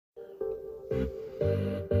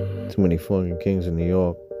Too many fucking kings in New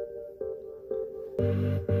York.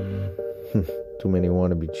 Too many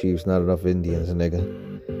wannabe chiefs, not enough Indians, nigga.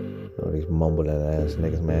 All these mumbling ass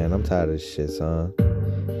niggas, man. I'm tired of this shit, son.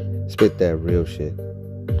 Spit that real shit.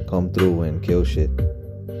 Come through and kill shit.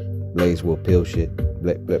 Blaze will peel shit.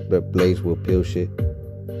 Blaze will peel shit.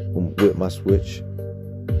 With my switch.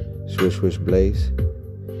 Switch, blaze.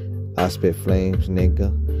 I spit flames,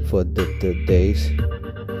 nigga, for the days.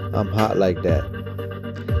 I'm hot like that.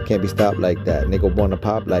 Can't be stopped like that. Nigga wanna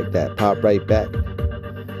pop like that. Pop right back.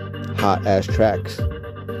 Hot ass tracks.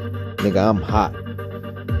 Nigga, I'm hot.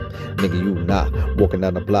 Nigga, you not. Walking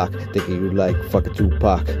down the block, thinking you like fucking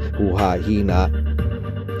Tupac. Who hot, he not.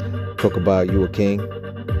 Talk about you a king.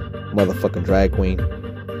 Motherfucking drag queen.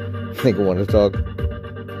 Nigga wanna talk.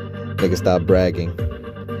 Nigga, stop bragging.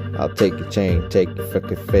 I'll take your chain, take your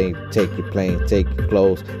fucking fame, take your plane, take your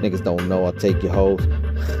clothes. Niggas don't know, I'll take your hoes.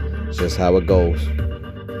 It's just how it goes.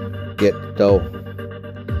 Get the dough.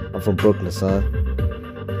 I'm from Brooklyn, son.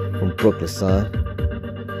 From Brooklyn, son.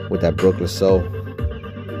 With that Brooklyn soul.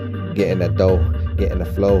 Getting that dough, getting the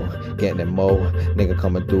flow, getting it mo. Nigga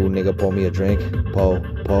coming through, nigga pour me a drink. Pour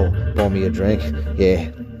me a drink.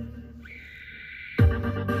 Yeah.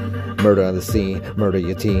 Murder on the scene, murder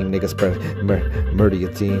your team, nigga spread, murder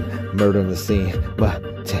your team, murder on the scene,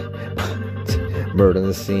 murder on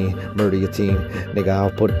the scene, murder your team, nigga I'll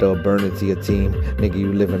put the burn into your team, nigga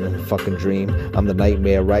you living in a fucking dream, I'm the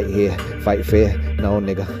nightmare right here, fight fair, no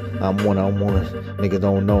nigga, I'm one-on-one, nigga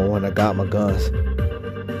don't know when I got my guns,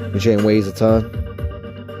 your chain weighs a ton,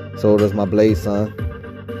 so does my blade son,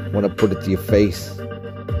 wanna put it to your face,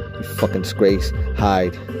 you fucking disgrace,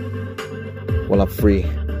 hide, while I'm free.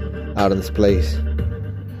 Out in this place.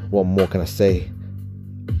 What more can I say?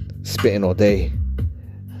 Spitting all day.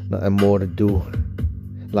 Nothing more to do.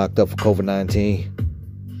 Locked up for COVID-19.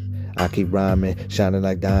 I keep rhyming, shining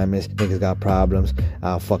like diamonds. Niggas got problems.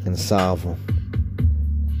 I'll fucking solve them.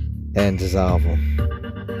 And dissolve them.